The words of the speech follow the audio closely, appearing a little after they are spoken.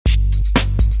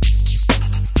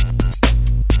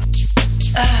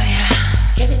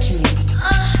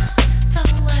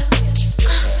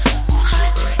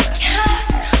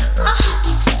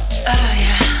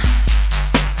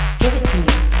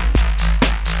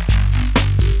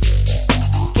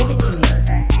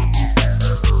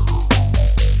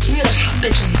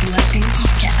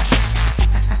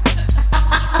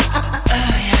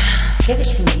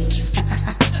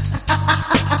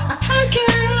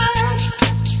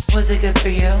Was it good for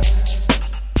you?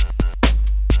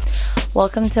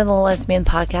 Welcome to the Lesbian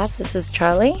Podcast. This is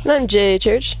Charlie. And I'm Jay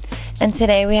Church. And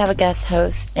today we have a guest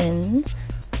host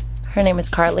her name is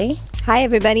Carly. Hi,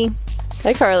 everybody.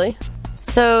 Hi, Carly.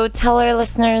 So tell our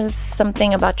listeners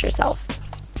something about yourself.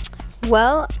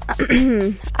 Well,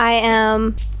 I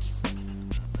am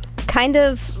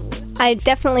I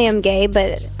definitely am gay,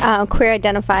 but queer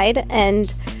identified,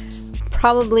 and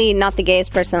probably not the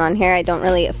gayest person on here. I don't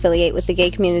really affiliate with the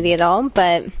gay community at all,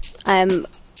 but I'm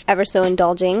ever so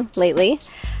indulging lately.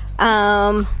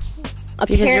 Because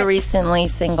you're recently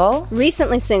single?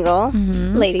 Recently single,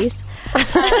 ladies.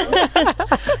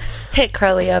 Hit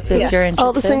Carly up if you're interested.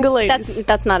 All the single ladies.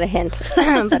 That's not a hint,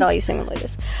 but all you single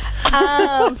ladies.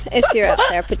 If you're up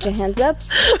there, put your hands up.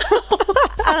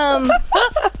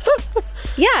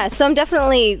 Yeah, so I'm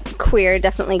definitely queer,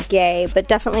 definitely gay, but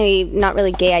definitely not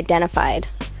really gay identified.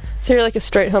 So you're like a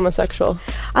straight homosexual.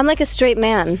 I'm like a straight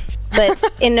man, but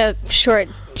in a short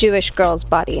Jewish girl's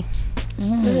body.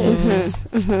 Nice.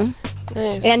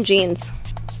 Nice. And jeans.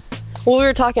 Well, we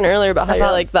were talking earlier about how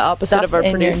you're like the opposite of our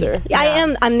producer.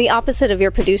 Yeah. I'm the opposite of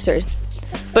your producer.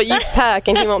 But you pack,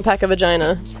 and he won't pack a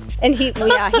vagina. And he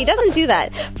doesn't do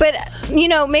that. But,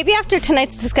 maybe after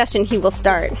tonight's discussion, he will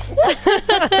start.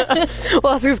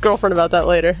 We'll ask his girlfriend about that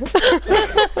later.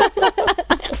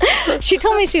 She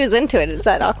told me she was into it. Is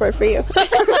that awkward for you?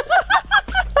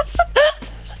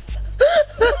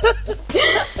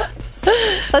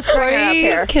 Let's bring her up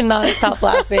here. Cannot stop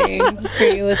laughing for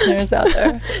you listeners out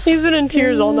there. He's been in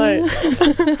tears all night.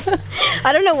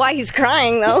 I don't know why he's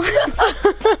crying, though.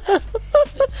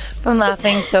 I'm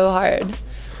laughing so hard.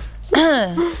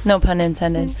 No pun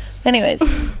intended. Anyways,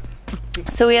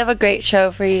 so we have a great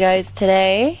show for you guys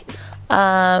today.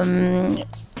 Starting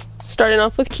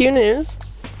off with Q News.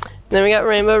 Then we got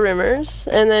Rainbow Rumors.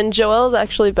 And then Joelle's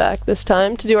actually back this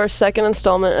time to do our second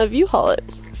installment of You Haul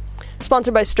It.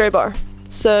 Sponsored by Stray Bar.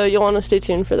 So you'll want to stay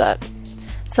tuned for that.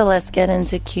 So let's get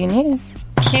into Q News.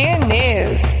 Q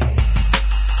News.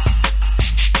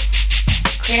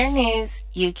 Queer news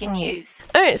you can use.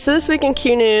 Alright, so this week in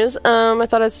Q News, I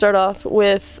thought I'd start off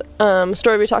with a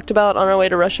story we talked about on our way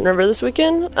to Russian River this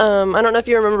weekend. I don't know if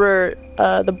you remember,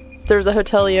 there's a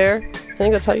hotelier. I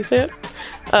think that's how you say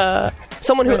it.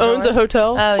 Someone who owns a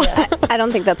hotel. Oh, yeah. I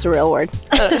don't think that's a real word.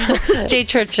 J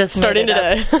Church just starting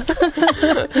today.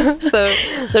 So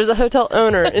there's a hotel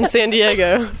owner in San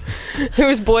Diego who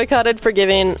was boycotted for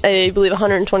giving, I believe,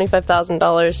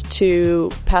 $125,000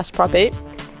 to pass Prop 8.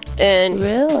 And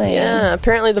really? Yeah,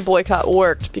 apparently the boycott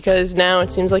worked because now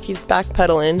it seems like he's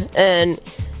backpedaling, and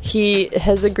he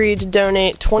has agreed to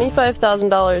donate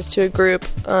 $25,000 to a group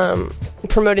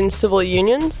promoting civil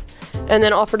unions, and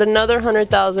then offered another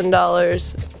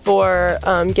 $100,000 for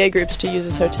gay groups to use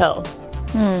his hotel.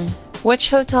 Which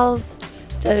hotels?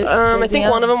 I think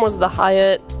one of them was the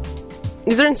Hyatt.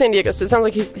 These are in San Diego, so it sounds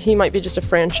like he might be just a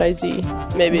franchisee,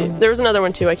 maybe. There was another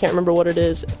one, too. I can't remember what it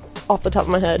is off the top of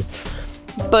my head.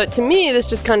 But to me, this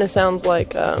just kind of sounds like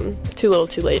too little,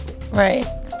 too late. Right.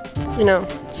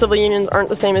 Civil unions aren't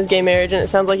the same as gay marriage, and it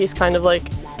sounds like he's kind of like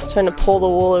trying to pull the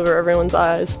wool over everyone's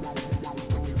eyes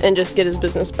and just get his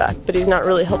business back, but he's not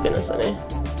really helping us any.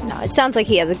 No, it sounds like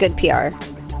he has a good PR.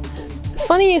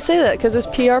 Funny you say that, because this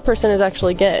PR person is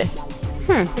actually gay.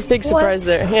 Big surprise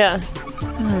there, yeah.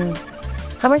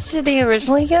 How much did he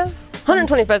originally give?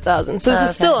 $125,000. So this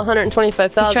is still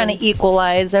 $125,000. He's trying to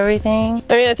equalize everything.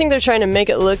 I mean, I think they're trying to make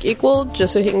it look equal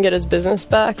just so he can get his business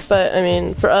back. But, I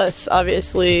mean, for us,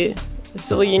 obviously,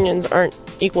 civil unions aren't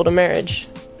equal to marriage.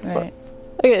 Right.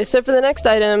 Okay, so for the next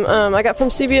item, I got from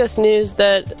CBS News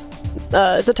that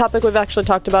it's a topic we've actually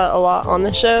talked about a lot on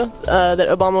the show, that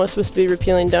Obama was supposed to be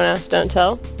repealing Don't Ask, Don't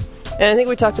Tell. And I think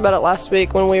we talked about it last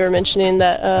week when we were mentioning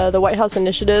that the White House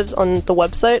initiatives on the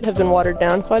website have been watered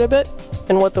down quite a bit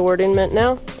and what the wording meant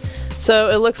now. So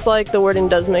it looks like the wording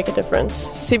does make a difference.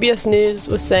 CBS News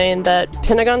was saying that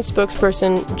Pentagon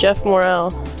spokesperson Jeff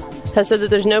Morrell has said that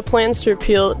there's no plans to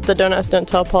repeal the Don't Ask, Don't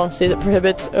Tell policy that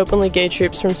prohibits openly gay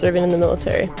troops from serving in the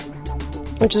military,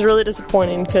 which is really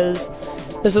disappointing because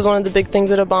this was one of the big things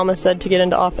that Obama said to get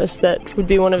into office that would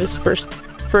be one of his first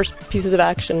pieces of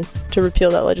action to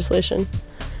repeal that legislation.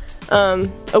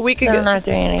 A week ago, they're not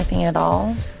doing anything at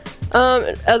all.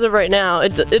 As of right now,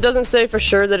 it doesn't say for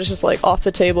sure that it's just like off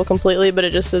the table completely, but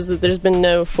it just says that there's been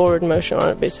no forward motion on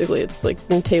it. Basically, it's like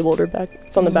been tabled or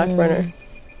it's on the back burner.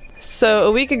 So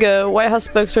a week ago, White House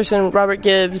spokesperson Robert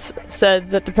Gibbs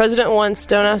said that the president wants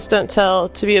Don't Ask, Don't Tell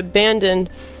to be abandoned,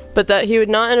 but that he would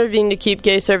not intervene to keep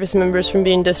gay service members from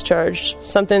being discharged,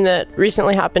 something that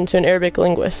recently happened to an Arabic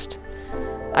linguist,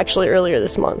 actually earlier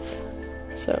this month.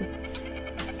 So,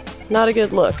 not a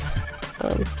good look.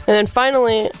 And then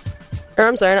finally, or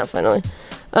I'm sorry, not finally,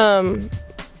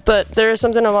 but there is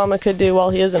something Obama could do while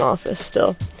he is in office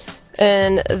still,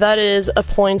 and that is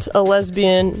appoint a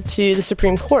lesbian to the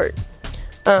Supreme Court.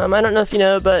 I don't know if you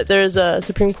know, but there's a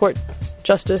Supreme Court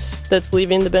justice that's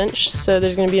leaving the bench, so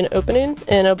there's going to be an opening,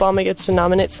 and Obama gets to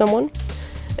nominate someone.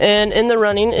 And in the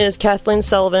running is Kathleen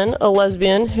Sullivan, a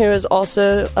lesbian who is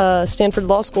also a Stanford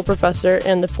Law School professor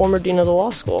and the former dean of the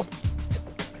law school.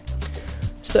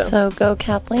 So go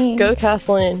Kathleen. Go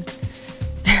Kathleen.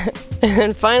 And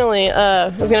then finally, I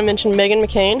was going to mention Meghan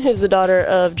McCain, who's the daughter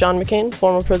of John McCain,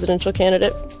 former presidential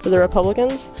candidate for the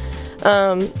Republicans.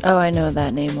 I know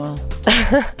that name well.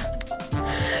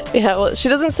 Yeah, well, she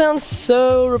doesn't sound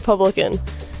so Republican.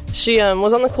 She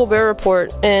was on the Colbert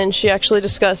Report, and she actually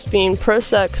discussed being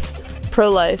pro-sex,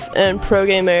 pro-life, and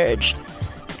pro-gay marriage.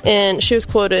 And she was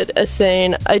quoted as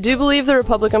saying, "I do believe the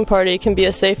Republican Party can be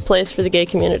a safe place for the gay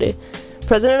community.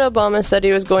 President Obama said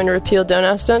he was going to repeal Don't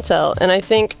Ask, Don't Tell, and I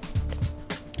think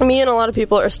me and a lot of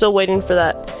people are still waiting for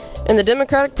that. And the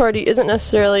Democratic Party isn't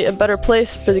necessarily a better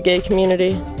place for the gay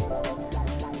community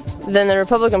than the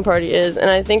Republican Party is,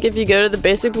 and I think if you go to the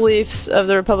basic beliefs of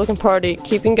the Republican Party,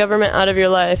 keeping government out of your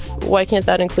life, why can't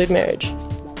that include marriage?"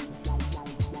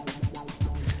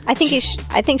 I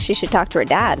think she should talk to her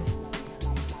dad.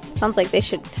 Sounds like they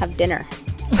should have dinner.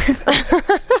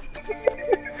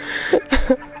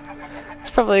 It's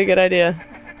probably a good idea.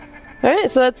 Alright,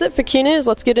 so that's it for Q News.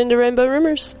 Let's get into Rainbow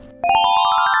Rumors.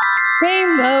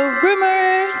 Rainbow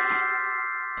Rumors!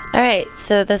 Alright,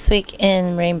 so this week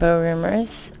in Rainbow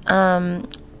Rumors,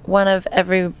 one of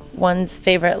everyone's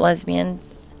favorite lesbian,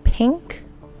 Pink.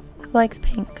 Who likes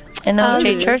Pink? I know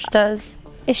Jay Church does.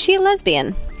 Is she a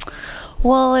lesbian?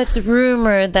 Well, it's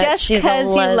rumored that just she's a lesbian.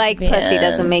 Just because you like pussy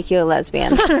doesn't make you a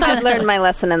lesbian. I've learned my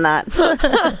lesson in that.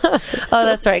 Oh,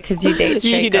 that's right, because you date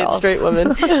straight You girls. date straight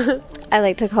women. I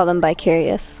like to call them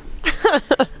bi-curious.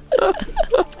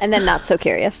 And then not so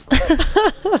curious.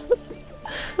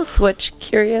 Switch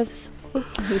curious.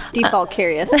 Default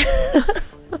curious.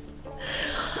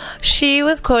 She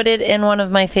was quoted in one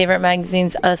of my favorite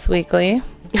magazines, Us Weekly.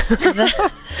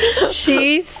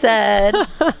 She said,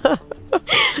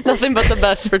 "Nothing but the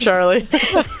best for Charlie."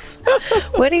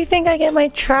 Where do you think I get my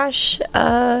trash,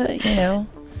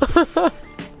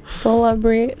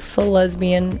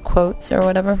 lesbian quotes or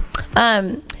whatever?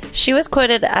 She was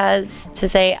quoted as to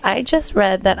say, "I just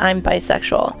read that I'm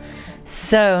bisexual.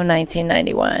 So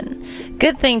 1991.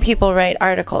 Good thing people write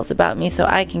articles about me so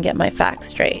I can get my facts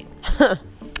straight."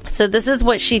 So this is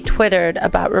what she twittered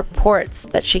about reports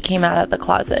that she came out of the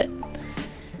closet.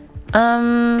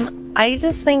 I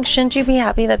just think, shouldn't you be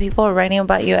happy that people are writing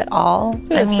about you at all?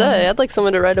 I'd like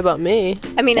someone to write about me.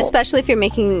 I mean, especially if you're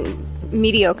making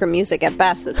mediocre music at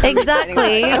best.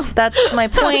 Exactly. That's my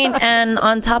point. And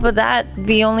on top of that,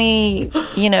 the only,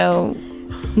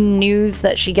 news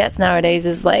that she gets nowadays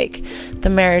is like the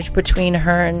marriage between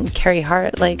her and Carrie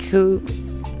Hart. Like,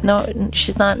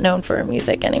 she's not known for her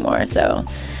music anymore, so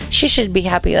she should be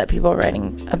happy that people are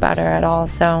writing about her at all.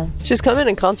 So she's coming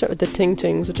in concert with the Ting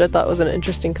Tings, which I thought was an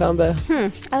interesting combo.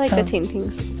 I like the Ting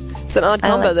Tings. It's an odd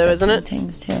combo, though, isn't it?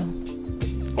 Ting Tings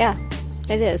too. Yeah,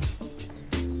 it is.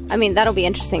 I mean, that'll be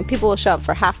interesting. People will show up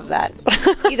for half of that.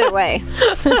 Either way.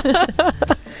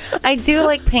 I do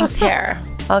like Pink's hair.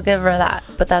 I'll give her that,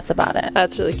 but that's about it.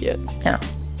 That's really cute. Yeah.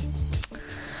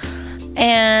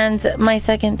 And my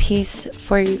second piece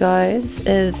for you guys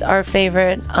is our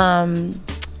favorite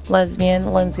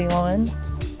lesbian, Lindsay Lohan.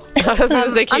 I was going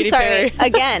to say Katy Perry.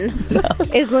 Again. No.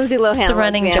 Is Lindsay Lohan it's a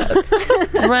running joke.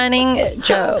 Running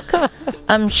joke.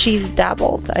 She's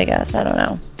dabbled, I guess. I don't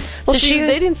know. Well, so she's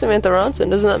dating Samantha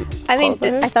Ronson, doesn't that? I mean,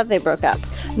 I thought they broke up.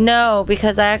 No,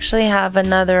 because I actually have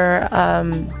another.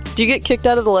 Do you get kicked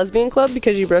out of the lesbian club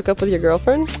because you broke up with your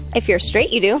girlfriend? If you're straight,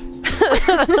 you do.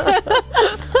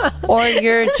 Or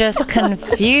you're just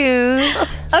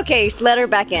confused. Okay, let her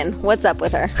back in. What's up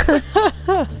with her?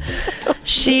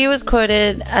 She was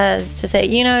quoted as to say,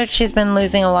 she's been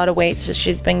losing a lot of weight, so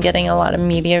she's been getting a lot of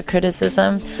media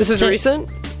criticism. This is recent?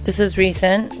 This is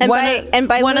recent. And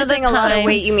by losing a lot of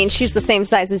weight, you mean she's the same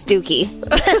size as Dookie.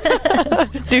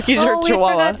 Dookie's her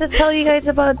chihuahua. We forgot to tell you guys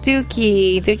about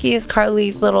Dookie. Dookie is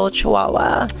Carly's little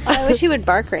chihuahua. I wish he would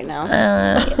bark right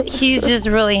now. He's just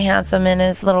really handsome in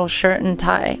his little shirt and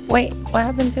tie. Wait, what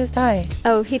happened to his tie?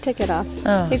 Oh, he took it off.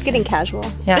 Oh, he's getting casual.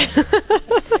 Yeah.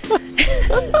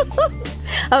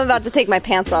 I'm about to take my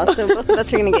pants off, so both of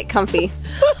us are going to get comfy.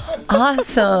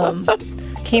 Awesome.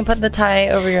 Can you put the tie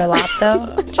over your lap,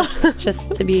 though?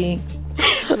 just to be...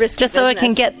 Just so I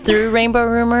can get through Rainbow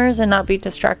Rumors and not be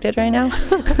distracted right now?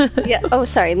 Yeah. Oh,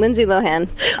 sorry. Lindsay Lohan.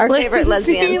 Our favorite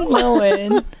lesbian.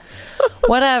 Lohan.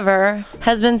 whatever,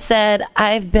 has been said,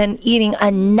 I've been eating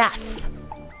enough.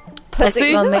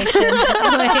 Pussy. Exclamation.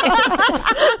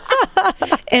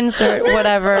 Insert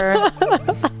whatever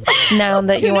noun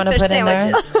that you want to put in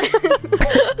there.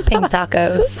 Pink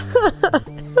tacos.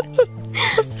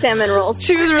 Salmon rolls.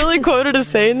 She was really quoted as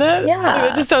saying that? Yeah.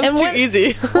 That just sounds too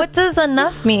easy. What does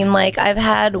enough mean? Like, I've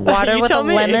had water with a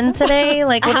lemon today?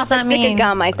 Like, what does that mean? Stick of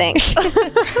gum, I think.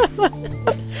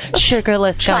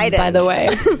 Sugarless gum, Trident. by the way.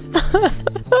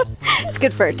 It's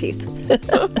good for our teeth.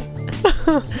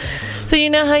 So you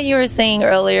know how you were saying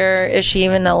earlier, is she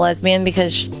even a lesbian?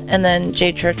 And then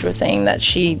Jay Church was saying that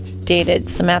she dated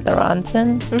Samantha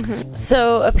Ronson. Mm-hmm.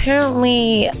 So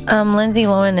apparently Lindsay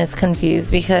Lohan is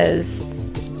confused because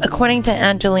according to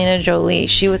Angelina Jolie,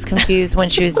 she was confused when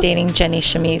she was dating Jenny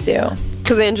Shimizu.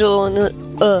 Because Angelina...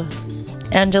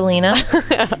 Angelina?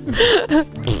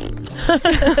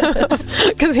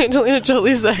 Because Angelina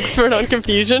Jolie's the expert on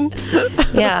confusion.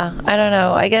 Yeah, I don't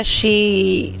know. I guess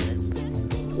she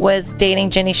was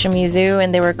dating Jenny Shimizu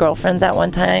and they were girlfriends at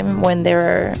one time when they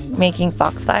were making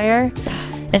Foxfire.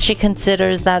 And she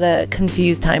considers that a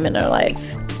confused time in her life.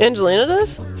 Angelina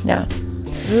does? Yeah.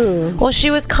 Ooh. Well, she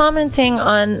was commenting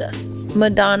on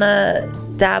Madonna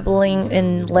dabbling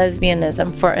in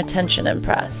lesbianism for attention and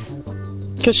press.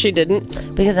 Because she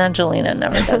didn't? Because Angelina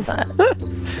never does that.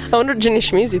 I wonder what Jenny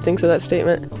Shimizu thinks of that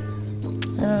statement.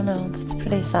 I don't know. That's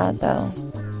pretty sad, though.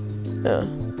 Yeah.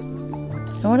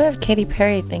 I wonder if Katy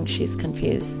Perry thinks she's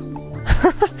confused.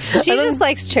 She just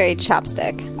likes cherry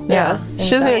chopstick. Yeah.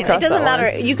 She doesn't even cross It doesn't that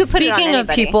matter. line. You could put it on Speaking of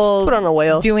anybody. people Put on a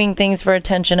whale. doing things for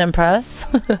attention and press.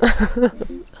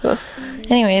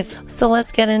 Anyways, so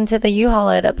let's get into the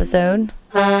U-Haul-It episode.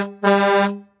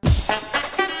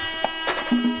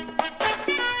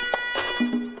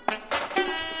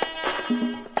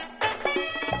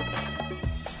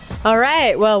 All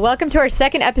right. Well, welcome to our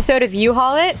second episode of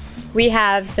U-Haul-It. We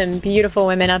have some beautiful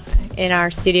women up in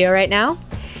our studio right now.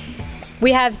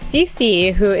 We have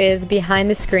Cece, who is behind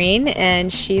the screen,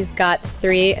 and she's got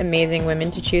 3 amazing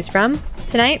women to choose from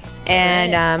tonight.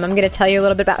 And I'm going to tell you a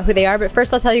little bit about who they are, but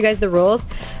first I'll tell you guys the rules.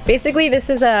 Basically, this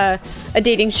is a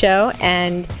dating show,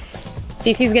 and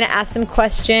Cece's going to ask some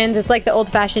questions. It's like the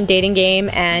old-fashioned dating game,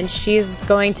 and she's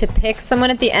going to pick someone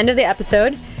at the end of the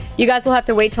episode. You guys will have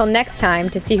to wait till next time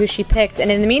to see who she picked. And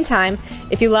in the meantime,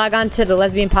 if you log on to the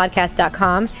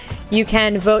lesbianpodcast.com, you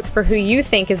can vote for who you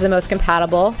think is the most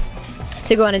compatible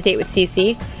to go on a date with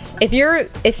Cece. If your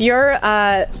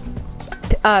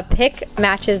pick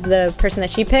matches the person that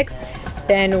she picks,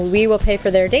 then we will pay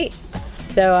for their date.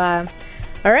 So,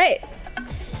 all right.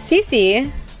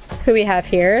 Cece, who we have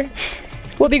here,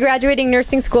 will be graduating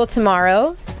nursing school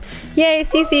tomorrow. Yay,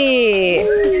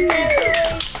 Cece!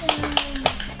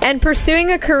 And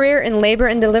pursuing a career in labor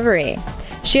and delivery.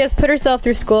 She has put herself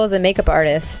through school as a makeup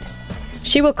artist.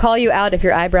 She will call you out if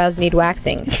your eyebrows need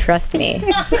waxing. Trust me.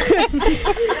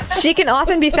 She can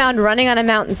often be found running on a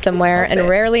mountain somewhere and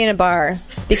rarely in a bar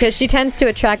because she tends to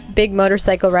attract big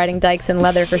motorcycle riding dykes in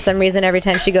leather for some reason every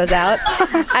time she goes out.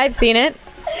 I've seen it.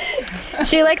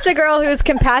 She likes a girl who is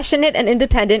compassionate and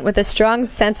independent with a strong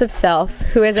sense of self,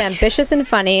 who is ambitious and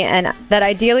funny, and that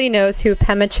ideally knows who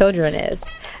Pema Children is.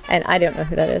 And I don't know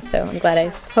who that is, so I'm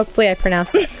glad hopefully I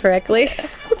pronounced it correctly.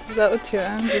 Is that with 2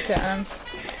 M's or 2 M's?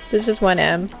 There's just 1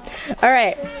 M. All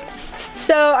right.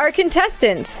 So our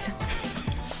contestants.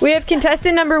 We have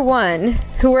contestant number 1,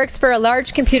 who works for a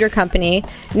large computer company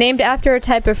named after a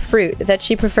type of fruit that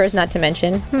she prefers not to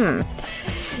mention.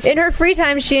 In her free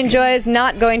time, she enjoys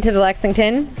not going to the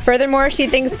Lexington. Furthermore, she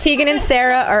thinks Tegan and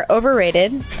Sarah are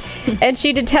overrated, and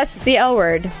she detests the L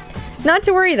word. Not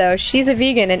to worry, though. She's a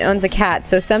vegan and owns a cat,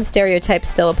 so some stereotypes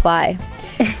still apply.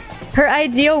 Her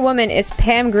ideal woman is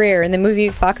Pam Grier in the movie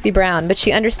Foxy Brown, but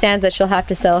she understands that she'll have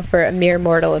to settle for a mere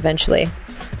mortal eventually.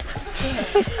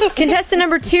 Contestant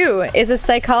number 2 is a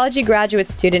psychology graduate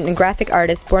student and graphic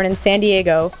artist born in San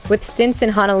Diego with stints in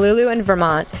Honolulu and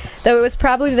Vermont, though it was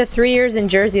probably the 3 years in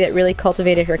Jersey that really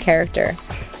cultivated her character.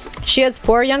 She has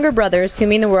 4 younger brothers who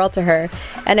mean the world to her,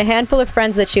 and a handful of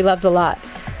friends that she loves a lot.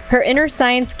 Her inner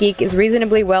science geek is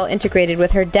reasonably well integrated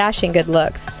with her dashing good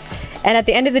looks. And at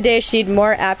the end of the day, she'd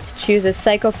more apt to choose a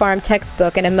Psychopharm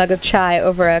textbook and a mug of chai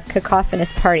over a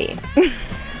cacophonous party.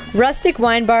 Rustic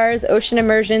wine bars, ocean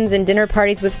immersions, and dinner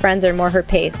parties with friends are more her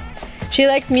pace. She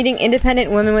likes meeting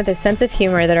independent women with a sense of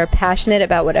humor that are passionate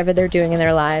about whatever they're doing in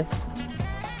their lives.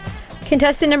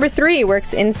 Contestant number 3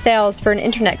 works in sales for an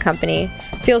internet company,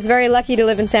 feels very lucky to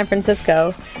live in San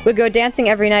Francisco, would go dancing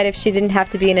every night if she didn't have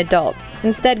to be an adult,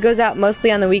 instead goes out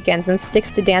mostly on the weekends and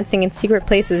sticks to dancing in secret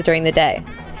places during the day.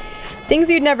 Things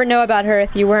you'd never know about her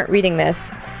if you weren't reading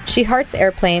this. She hearts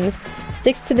airplanes,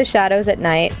 sticks to the shadows at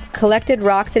night, collected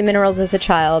rocks and minerals as a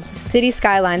child, city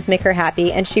skylines make her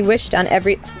happy, and she wished on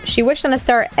a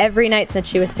star every night since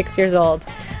she was 6 years old.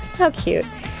 How cute.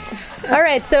 All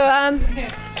right, so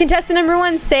contestant number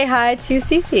 1, say hi to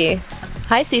Cece.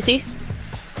 Hi, Cece.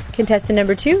 Contestant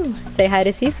number 2, say hi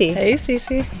to Cece. Hey,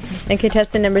 Cece. And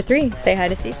contestant number 3, say hi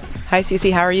to Cece. Hi,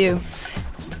 Cece. How are you?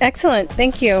 Excellent.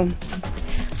 Thank you.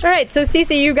 All right, so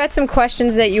Cece, you got some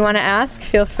questions that you want to ask.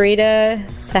 Feel free to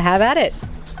have at it.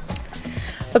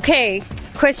 Okay,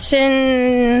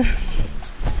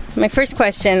 my first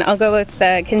question, I'll go with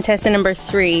contestant number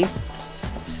 3.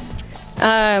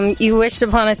 You wished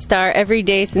upon a star every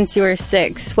day since you were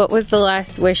 6. What was the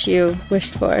last wish you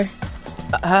wished for?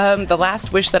 The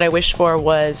last wish that I wished for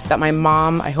was that my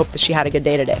mom, I hope that she had a good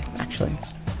day today, actually.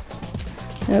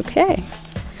 Okay.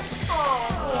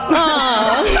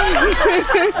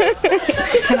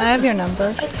 Can I have your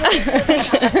number?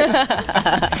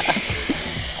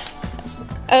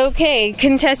 Okay,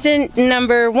 contestant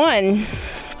number 1.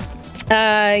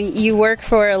 You work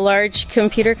for a large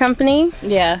computer company?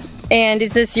 Yeah. And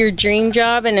is this your dream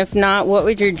job? And if not, what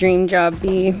would your dream job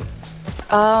be?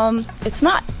 It's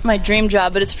not my dream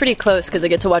job, but it's pretty close because I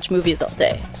get to watch movies all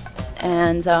day.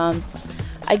 And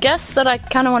I guess that I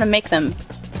kind of want to make them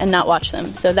and not watch them.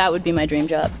 So that would be my dream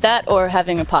job. That or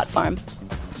having a pot farm.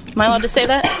 Am I allowed to say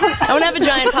that? I want to have a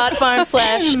giant pot farm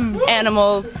 /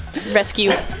 animal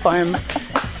rescue farm.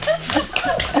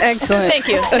 Excellent. Thank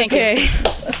you. Thank you.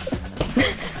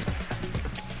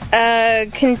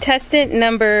 Contestant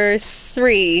number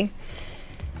 3.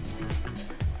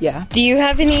 Yeah. Do you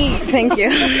have any... Thank you.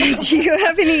 Do you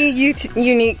have any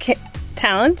unique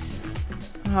talents?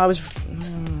 I was...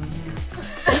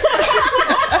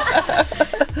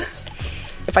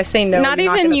 If I say no, not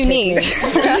you're even not unique.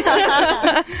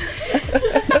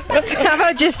 How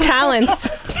about just talents?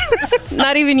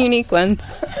 Not even unique ones.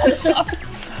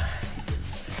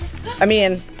 I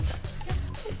mean,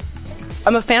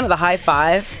 I'm a fan of the high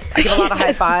five. I give a lot of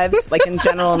high fives, like in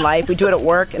general in life. We do it at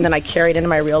work, and then I carry it into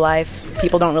my real life.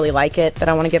 People don't really like it that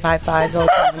I want to give high fives all the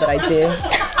time, but I do.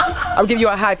 I'll give you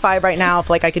a high five right now if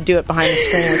like I could do it behind the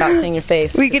screen without seeing your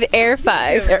face. We could air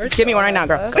 5. Give me one right now,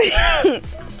 girl.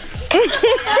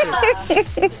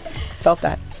 Felt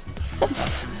that.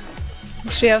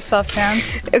 Does she have soft hands?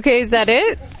 Okay, is that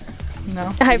it?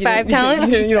 No. High five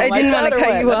talent? You don't I like didn't that want to or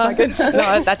cut what? you That's off. not good.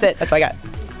 No, that's it. That's what I got.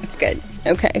 That's good.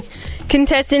 Okay.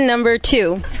 Contestant number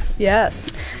 2. Yes.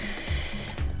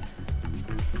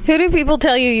 Who do people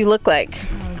tell you look like?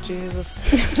 Oh, Jesus.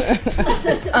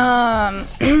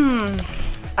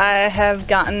 I have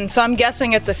gotten... So I'm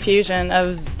guessing it's a fusion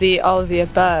of all of the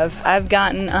above. I've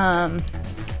gotten,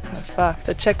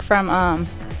 the chick from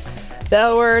The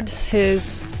L Word,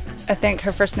 who's... I think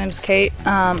her first name's Kate.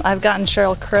 I've gotten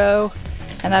Sheryl Crow,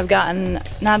 and I've gotten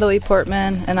Natalie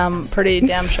Portman, and I'm pretty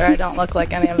damn sure I don't look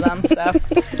like any of them, so...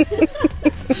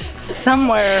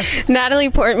 Somewhere. Natalie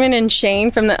Portman and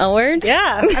Shane from The L Word?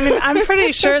 Yeah. I mean, I'm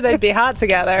pretty sure they'd be hot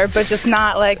together, but just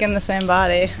not, like, in the same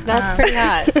body. That's pretty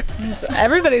hot.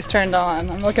 Everybody's turned on.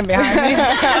 I'm looking behind me.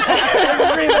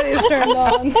 Everybody's turned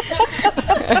on.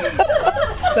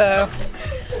 So,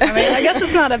 I mean, I guess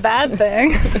it's not a bad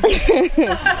thing.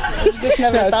 Just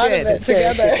never thought of it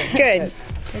together. It's good.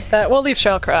 We'll leave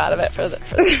Sheryl Crow out of it for this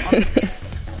one.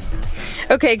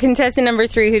 Okay, contestant number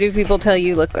 3, who do people tell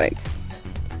you look like?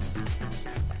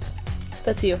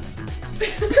 That's you.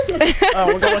 Oh,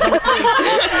 we'll go with number 3.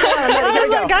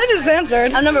 I just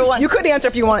answered. I'm number 1. You could answer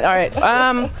if you want. All right.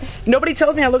 Nobody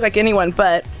tells me I look like anyone,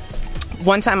 but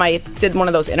one time I did one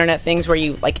of those internet things where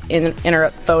you like enter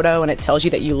a photo and it tells you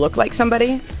that you look like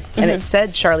somebody, and it said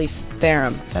Charlize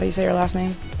Theron. Is that how you say her last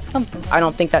name? Something. I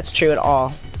don't think that's true at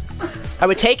all. I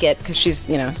would take it because she's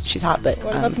hot, but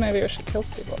What about maybe where she kills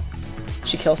people?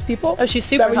 she kills people. Oh, she's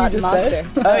super hot in Monster.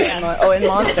 Oh yeah. Oh, in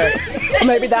Monster. Well,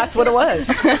 maybe that's what it was.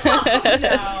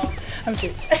 I'm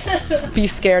cute. Be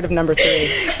scared of number 3.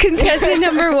 Contestant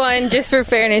number 1, just for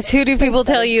fairness, who do people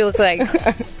tell you look like?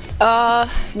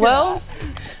 Well,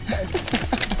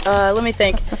 let me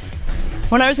think.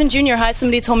 When I was in junior high,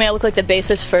 somebody told me I looked like the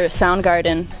bassist for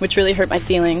Soundgarden, which really hurt my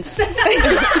feelings.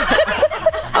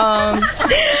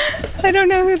 I don't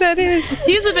know who that is.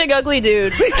 He's a big, ugly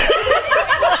dude.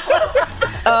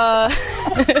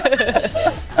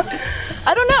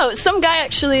 I don't know. Some guy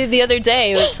actually the other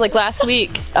day, it was like last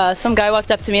week, some guy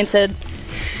walked up to me and said,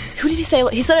 who did he say?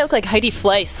 He said I look like Heidi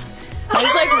Fleiss. I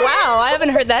was like, wow, I haven't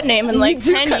heard that name in like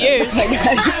 10 years.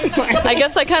 I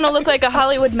guess I kind of look like a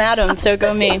Hollywood madam, so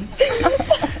go me.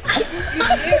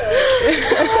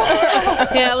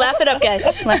 Yeah, laugh it up, guys.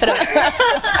 Laugh it up.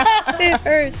 It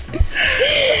hurts. I need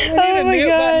Oh a my mute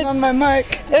God. button on my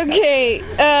mic. Okay.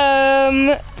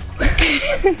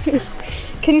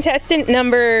 Contestant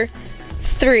number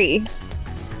 3.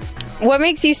 What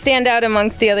makes you stand out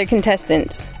amongst the other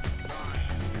contestants?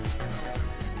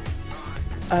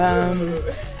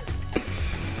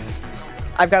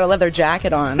 I've got a leather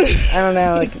jacket on. I don't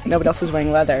know, like nobody else is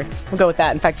wearing leather. We'll go with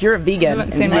that. In fact, you're a vegan.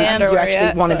 haven't seen and my you underwear actually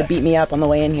yet, wanted to but- beat me up on the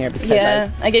way in here because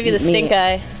Yeah, I gave you the stink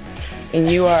eye.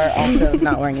 and you are also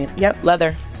not wearing it. Yep,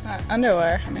 leather.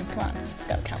 Underwear. I mean, come on. It's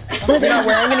gotta count. You're not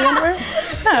wearing any underwear?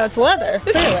 No, it's leather.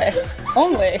 Clearly.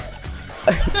 Only.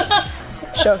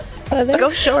 Show. Go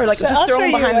show her. Like, just I'll throw show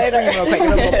them you behind the screen later. real quick. Give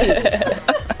her a little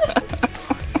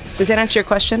peek. Does that answer your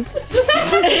question?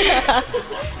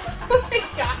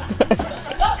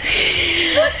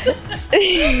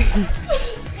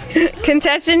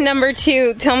 Contestant number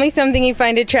 2, tell me something you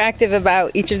find attractive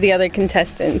about each of the other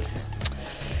contestants.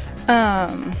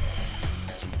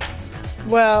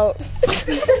 Well,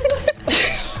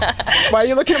 Why are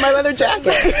you looking at my leather jacket?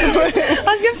 I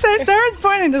was gonna say Sarah's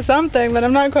pointing to something, but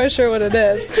I'm not quite sure what it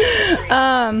is.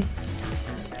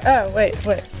 Oh wait.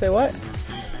 Say what?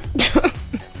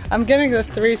 I'm getting the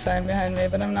 3 sign behind me,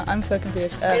 but I'm so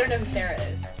confused. I don't know who Sarah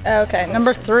is. Okay,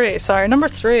 number 3. Sorry, number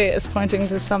 3 is pointing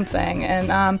to something,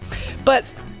 and but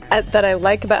that I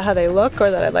like about how they look, or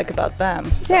that I like about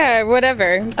them. Yeah,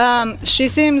 whatever. She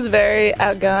seems very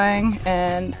outgoing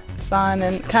and fun,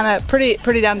 and kind of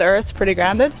pretty down to earth, pretty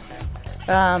grounded.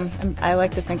 And I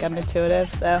like to think I'm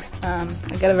intuitive, so I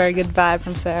get a very good vibe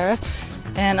from Sarah.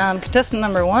 And contestant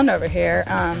number 1 over here.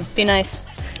 Be nice.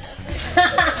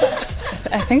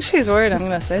 I think she's worried I'm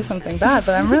going to say something bad,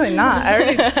 but I'm really not.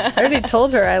 I already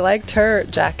told her I liked her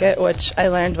jacket, which I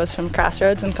learned was from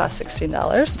Crossroads and cost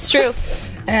 $16. It's true.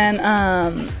 And,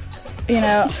 I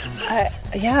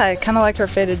kind of like her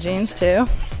faded jeans, too,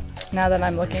 now that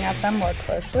I'm looking at them more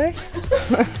closely.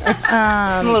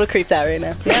 I'm a little creeped out right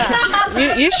now.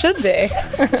 Yeah, you should be.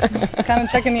 Kind of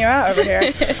checking you out over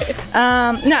here.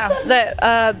 No,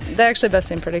 they actually both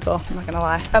seem pretty cool, I'm not going to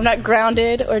lie. I'm not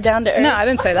grounded or down to earth. No, I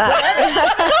didn't say that.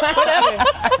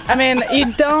 I mean,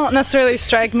 you don't necessarily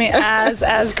strike me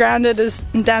as grounded as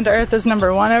down to earth as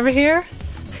number 1 over here.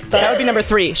 That would be number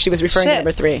 3. She was referring to Shit.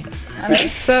 number 3.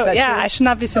 So yeah, I should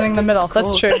not be sitting in the middle.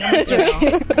 That's true.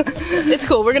 It's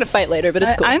cool. We're gonna fight later, but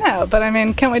it's cool. I know, but I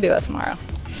mean, can't we do that tomorrow?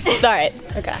 It's all right.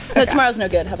 Okay. No, tomorrow's no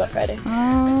good. How about Friday?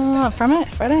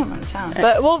 Friday I'm out of town,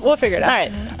 but we'll figure it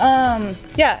out. All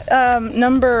right.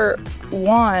 Number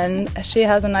 1, she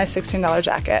has a nice $16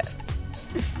 jacket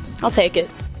I'll take it.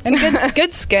 and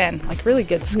good skin, like really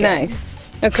good skin.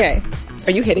 Nice. Okay.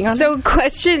 Are you hitting on So I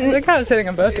question... think I was hitting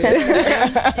them both of you.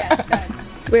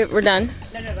 Wait, we're done?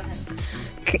 No, go ahead.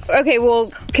 Okay,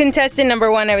 well, contestant number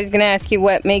 1, I was going to ask you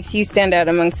what makes you stand out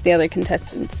amongst the other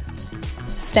contestants.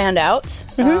 Stand out.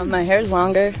 My hair's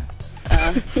longer.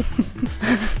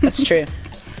 That's true.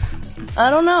 I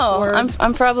don't know.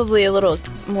 I'm probably a little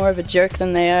more of a jerk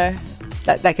than they are.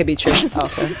 That could be true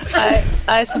also.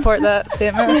 I support that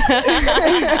statement.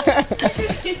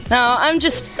 No, I'm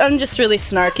just really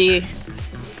snarky.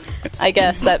 I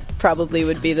guess that probably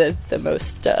would be the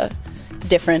most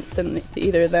different than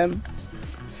either of them.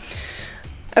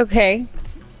 Okay.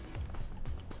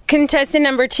 Contestant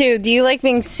number 2, do you like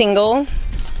being single?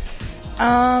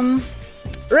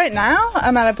 Right now,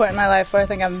 I'm at a point in my life where I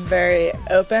think I'm very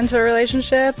open to a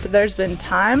relationship. There's been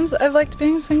times I've liked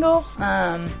being single.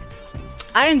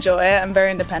 I enjoy it. I'm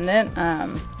very independent.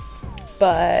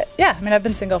 But yeah, I mean, I've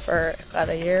been single for about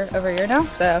over a year now.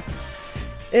 So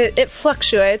it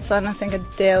fluctuates on, I think, a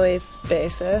daily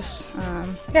basis.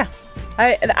 Yeah,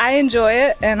 I enjoy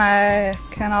it, and I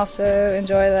can also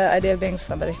enjoy the idea of being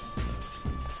somebody.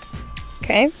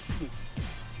 Okay.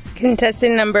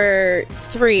 Contestant number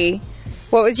 3,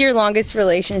 what was your longest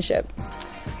relationship?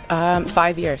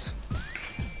 5 years.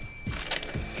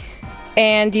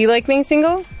 And do you like being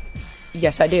single?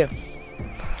 Yes, I do.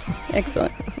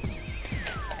 Excellent.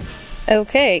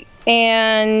 Okay,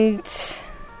 and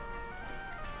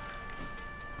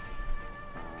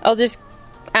I'll just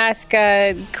ask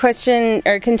a question,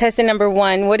 or contestant number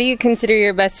 1, what do you consider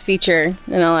your best feature?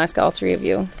 And I'll ask all 3 of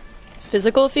you.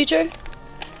 Physical feature?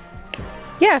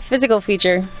 Yeah, physical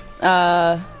feature.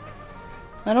 I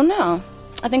don't know.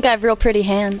 I think I have real pretty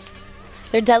hands.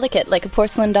 They're delicate, like a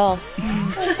porcelain doll.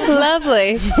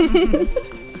 Lovely.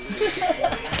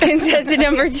 Contestant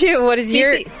number 2, what is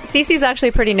your... Cece's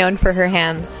actually pretty known for her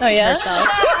hands. Oh, yeah?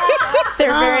 They're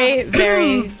very,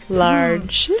 very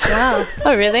large. Wow.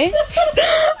 Oh, really?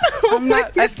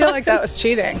 I feel like that was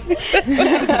cheating.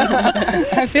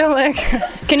 I feel like...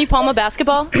 Can you palm a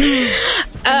basketball?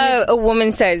 A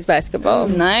woman-sized basketball.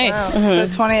 Nice. So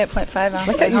 28.5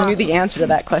 ounces. Like you knew the answer to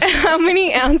that question. How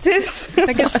many ounces? I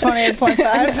think it's 28.5.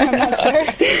 I'm not sure.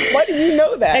 Why do you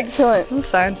know that? Excellent.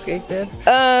 Science geek, dude. Or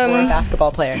a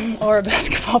basketball player. Or a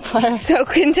basketball player. So,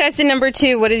 contestant number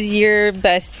 2, what is your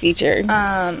best feature?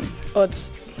 Well, it's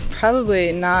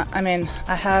probably not. I mean,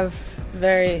 I have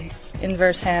very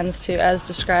inverse hands too, as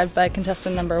described by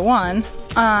contestant number 1.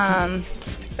 I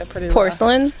think they're pretty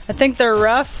Porcelain? rough. I think they're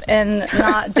rough and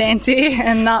not dainty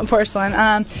and not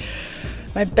porcelain.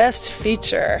 My best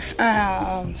feature.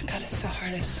 God, it's so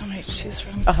hard. There's so many to choose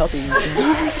from. I'll help you.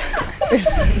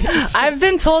 I've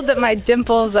been told that my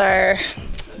dimples are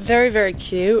very, very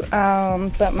cute.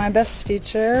 But my best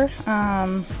feature,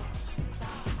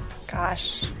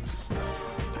 gosh,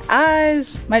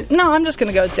 eyes. I'm just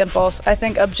gonna go with dimples. I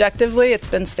think objectively, it's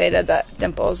been stated that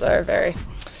dimples are very,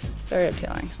 very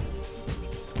appealing.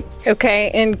 Okay,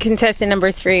 and contestant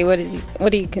number 3, what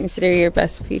do you consider your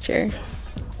best feature?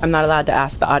 I'm not allowed to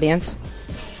ask the audience.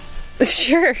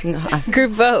 Sure. No,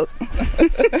 Group vote.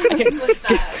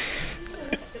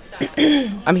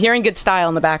 I'm hearing good style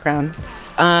in the background.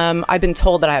 I've been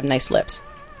told that I have nice lips.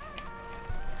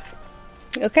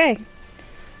 Okay.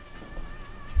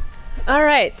 All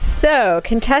right, so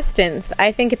contestants,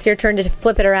 I think it's your turn to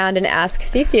flip it around and ask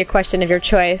Cece a question of your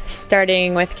choice.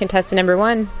 Starting with contestant number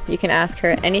 1, you can ask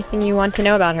her anything you want to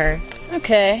know about her.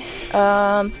 Okay.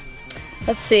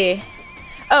 Let's see.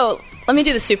 Oh, let me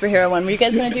do the superhero one. Were you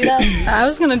guys going to do that? I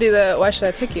was gonna do the why should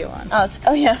I pick you one?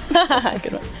 Oh yeah.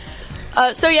 Good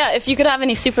one. So yeah, if you could have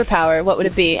any superpower, what would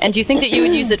it be? And do you think that you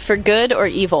would use it for good or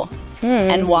evil?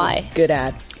 And why? Good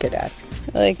ad. I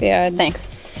like the ad. Thanks.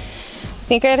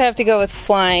 I think I'd have to go with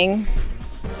flying.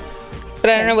 But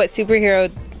I don't know what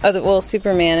superhero...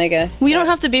 Superman, I guess. We don't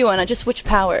have to be one. Just which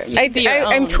power? You could be your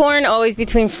I'm own. torn always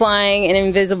between flying and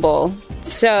invisible.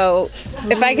 So,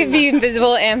 if I could be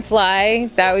invisible and fly,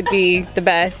 that would be the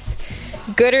best.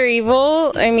 Good or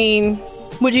evil? I mean...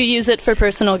 Would you use it for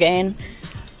personal gain?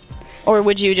 Or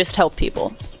would you just help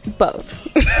people? Both.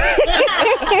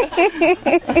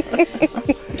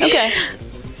 Okay.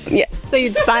 Yeah. So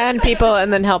you'd spy on people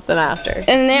and then help them after.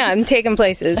 And yeah, I'm taking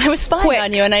places. I was spying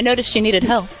on you and I noticed you needed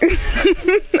help.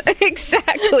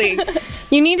 Exactly.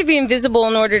 You need to be invisible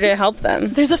in order to help them.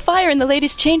 There's a fire in the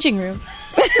ladies' changing room.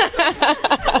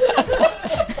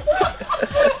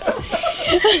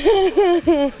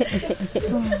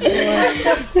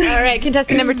 All right,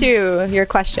 contestant number 2, your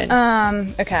question.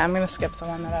 Okay, I'm gonna skip the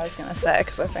one that I was gonna say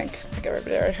because I think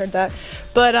everybody already heard that.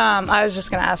 But I was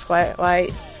just gonna ask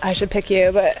why I should pick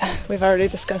you, but we've already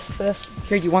discussed this.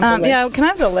 Here, you want the list? Yeah, can I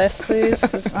have the list, please?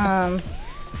 'Cause,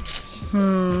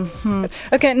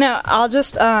 Okay, no, I'll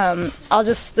just.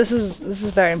 This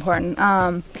is very important.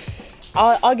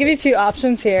 I'll give you 2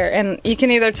 options here, and you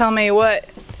can either tell me what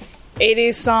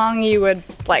 80s song you would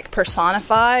like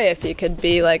personify if you could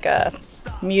be like a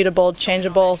mutable,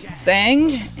 changeable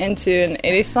thing into an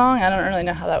 80s song. I don't really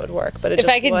know how that would work, but If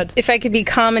I could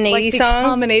become an 80s song?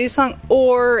 Become an 80s song,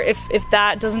 or if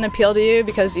that doesn't appeal to you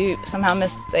because you somehow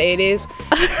missed the 80s,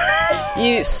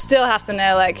 you still have to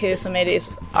know like who some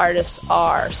 80s artists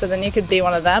are. So then you could be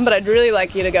one of them, but I'd really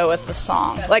like you to go with the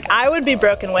song. Like I would be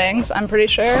Broken Wings, I'm pretty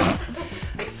sure.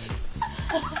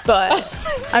 But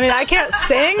I mean, I can't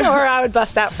sing, or I would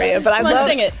bust out for you. But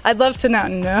Sing it. I'd love to know.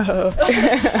 No,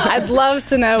 I'd love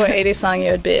to know what 80s song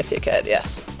you would be if you could.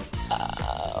 Yes.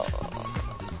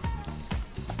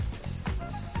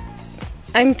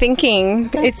 I'm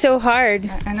thinking. It's so hard.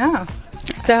 I know.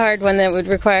 It's a hard one that would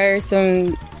require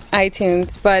some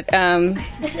iTunes, but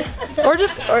or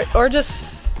just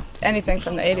anything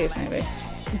from the 80s, maybe.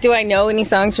 do I know any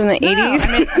songs from the 80s?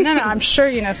 I mean, no, I'm sure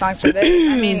you know songs from the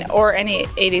 80s. I mean, or any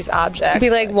 80s object. Be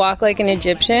like Walk Like an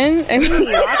Egyptian. I mean,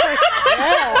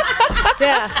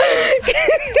 yeah.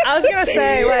 I was gonna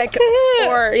say I could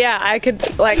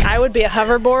I would be a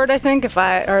hoverboard. I think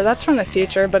or that's from the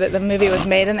future, but the movie was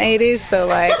made in the 80s, so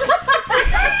like.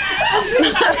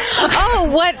 Oh,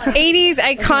 what 80s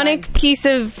iconic piece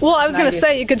of... Well, I was gonna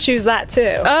say you could choose that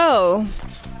too. Oh.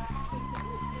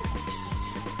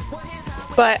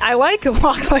 But I like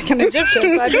Walk Like an Egyptian,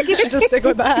 so I think you should just stick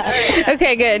with that.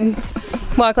 Okay, good.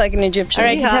 Walk Like an Egyptian. All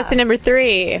right, contestant number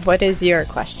 3. What is your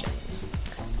question?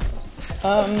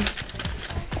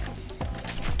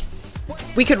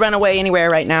 We could run away anywhere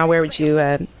right now. Where would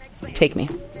you take me?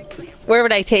 Where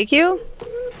would I take you?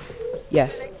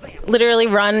 Yes. Literally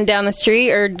run down the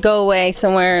street or go away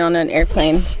somewhere on an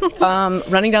airplane?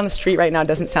 Running down the street right now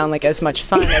doesn't sound like as much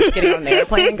fun as getting on an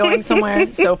airplane and going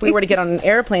somewhere. So if we were to get on an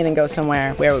airplane and go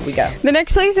somewhere, where would we go? The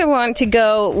next place I want to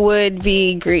go would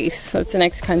be Greece. That's the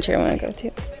next country I want to go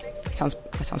to.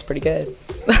 That sounds pretty good.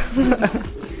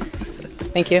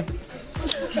 Thank you.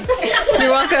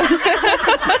 You're welcome.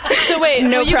 So wait,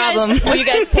 No problem. Will you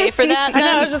guys pay for that? I know,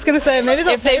 then? I was just going to say, maybe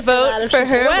If they vote for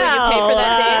her, will you pay for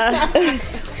that date?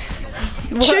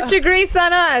 Trip to Greece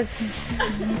on us.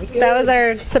 That was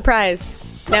our surprise.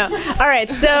 No. All right.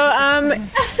 So,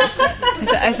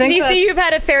 I think Cece, you've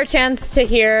had a fair chance to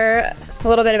hear a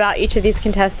little bit about each of these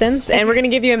contestants, and we're going to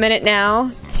give you a minute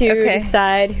now to Okay.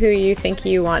 decide who you think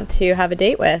you want to have a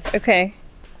date with. Okay.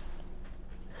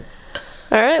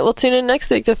 All right, we'll tune in next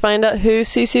week to find out who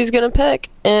Cece's going to pick.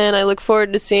 And I look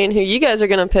forward to seeing who you guys are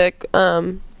going to pick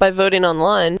by voting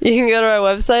online. You can go to our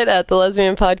website at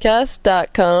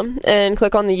thelesbianpodcast.com and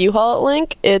click on the U-Haul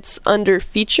link. It's under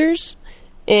features.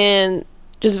 And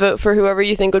just vote for whoever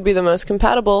you think would be the most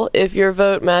compatible. If your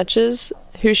vote matches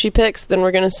who she picks, then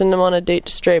we're going to send them on a date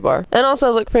to Stray Bar. And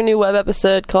also look for a new web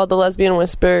episode called The Lesbian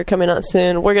Whisper coming out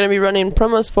soon. We're going to be running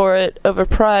promos for it over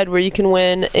Pride, where you can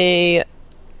win a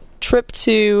trip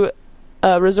to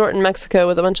a resort in Mexico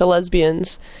with a bunch of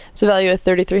lesbians. It's a value of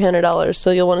 $3,300,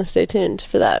 so you'll want to stay tuned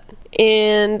for that.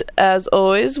 And as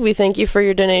always, we thank you for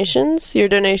your donations. Your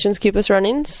donations keep us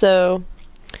running, so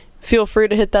feel free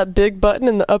to hit that big button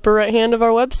in the upper right hand of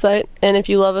our website. And if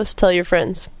you love us, tell your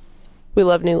friends. We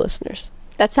love new listeners.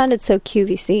 That sounded so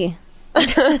QVC.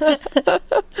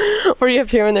 Were you up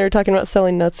here when they were talking about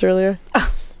selling nuts earlier?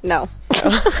 No.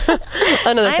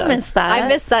 Another I time. missed that. I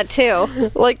missed that too.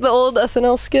 Like the old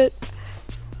SNL skit.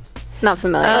 Not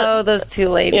familiar. Oh, those two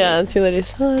ladies. Yeah, two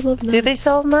ladies. Oh, I love nuts. Do they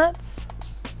sell nuts?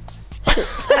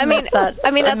 I mean, that.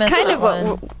 I that's missed kind that of what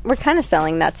one. we're kind of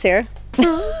selling nuts here.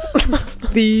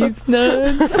 These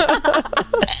nuts.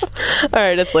 All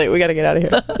right, it's late. We got to get out of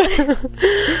here.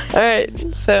 All right,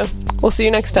 so we'll see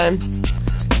you next time.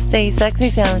 Stay sexy,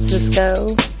 San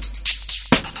Francisco.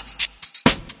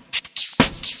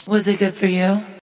 Was it good for you?